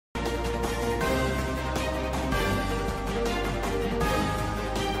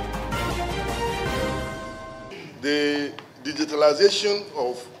digitalization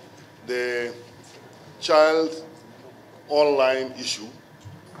of the child online issue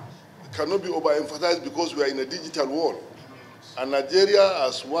cannot be overemphasized because we are in a digital world. And Nigeria,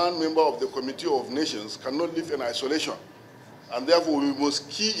 as one member of the Committee of Nations, cannot live in isolation. And therefore, we must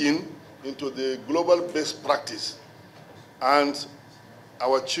key into the global best practice. And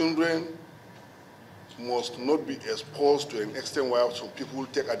our children must not be exposed to an extent where some people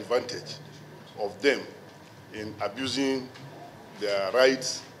take advantage of them in abusing their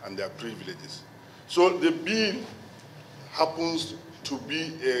rights and their privileges. So the bill happens to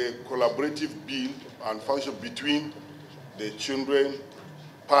be a collaborative bill and function between the children,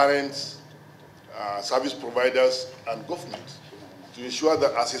 parents, service providers, and government to ensure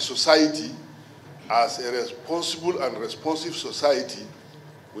that as a society, as a responsible and responsive society,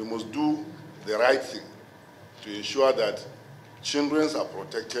 we must do the right thing to ensure that children are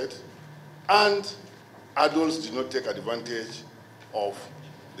protected and adults do not take advantage of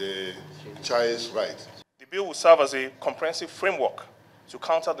the child's rights. The bill will serve as a comprehensive framework to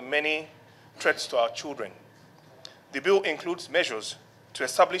counter the many threats to our children. The bill includes measures to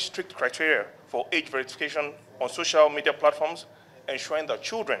establish strict criteria for age verification on social media platforms, ensuring that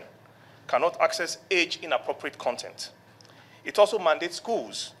children cannot access age-inappropriate content. It also mandates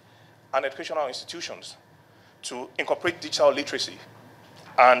schools and educational institutions to incorporate digital literacy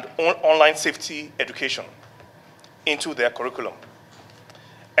and online safety education into their curriculum,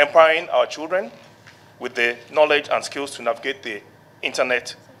 empowering our children with the knowledge and skills to navigate the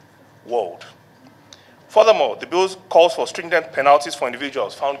internet world. Furthermore, the bill calls for stringent penalties for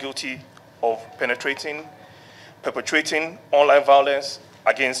individuals found guilty of perpetrating online violence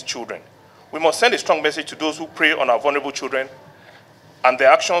against children. We must send a strong message to those who prey on our vulnerable children, and their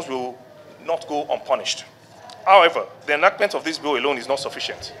actions will not go unpunished. However, the enactment of this bill alone is not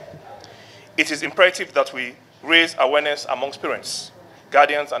sufficient. It is imperative that we raise awareness amongst parents,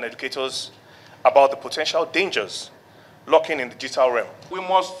 guardians, and educators about the potential dangers lurking in the digital realm. We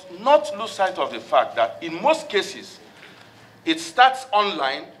must not lose sight of the fact that in most cases, it starts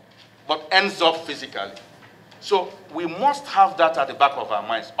online but ends up physically. So we must have that at the back of our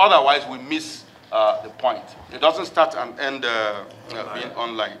minds. Otherwise, we miss the point. It doesn't start and end being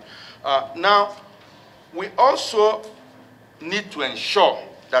online. Now, we also need to ensure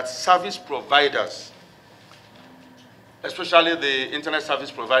that service providers, especially the internet service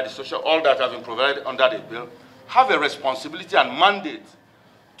providers, all that have been provided under the bill, have a responsibility and mandate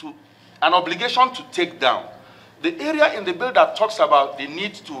an obligation to take down. The area in the bill that talks about the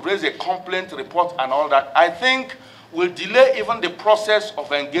need to raise a complaint report and all that, I think will delay even the process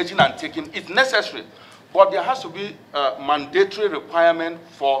of engaging and taking it necessary. But there has to be a mandatory requirement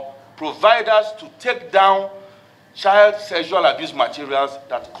for providers to take down child sexual abuse materials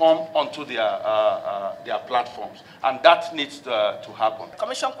that come onto their platforms. And that needs to happen. The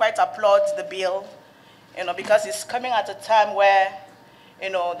Commission quite applauds the bill, because it's coming at a time where,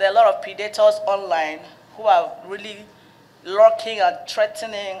 there are a lot of predators online who are really lurking and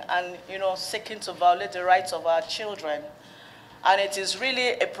threatening and, seeking to violate the rights of our children. And it is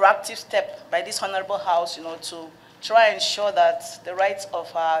really a proactive step by this Honorable House, to try and ensure that the rights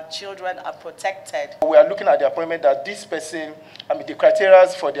of our children are protected. We are looking at the appointment that this person, the criteria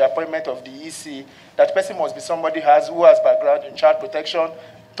for the appointment of the EC, that person must be somebody who has background in child protection,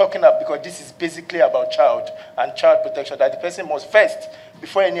 because this is basically about child and child protection, that the person must first,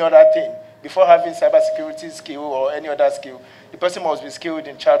 before any other thing, before having cybersecurity skill or any other skill, the person must be skilled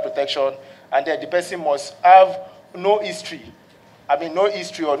in child protection, and then the person must have no history, no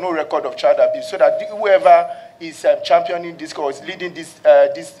history or no record of child abuse, so that whoever is championing this cause, leading this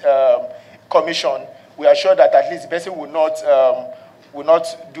commission, we are sure that at least the person will not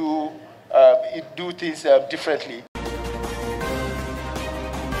do things differently.